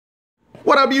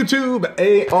What up,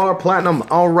 YouTube? AR Platinum.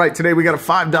 All right, today we got a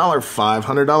 $5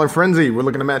 $500 frenzy. We're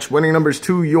looking to match winning numbers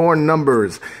to your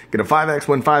numbers. Get a 5X,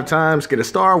 win 5 times. Get a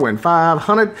star, win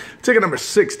 500. Ticket number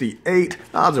 68.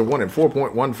 Odds are 1 in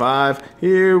 4.15.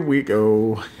 Here we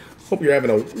go. Hope you're having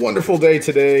a wonderful day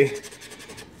today.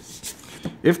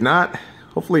 If not,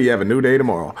 hopefully you have a new day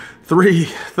tomorrow. 3,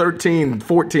 13,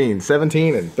 14,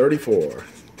 17, and 34.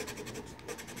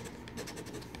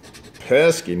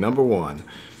 Pesky number 1.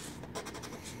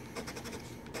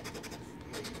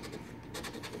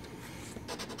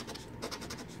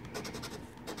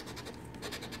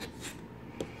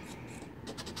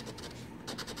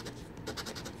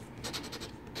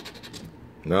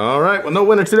 All right, well, no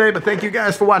winner today, but thank you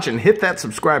guys for watching. Hit that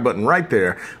subscribe button right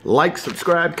there. Like,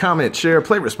 subscribe, comment, share,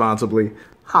 play responsibly.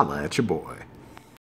 Holla at your boy.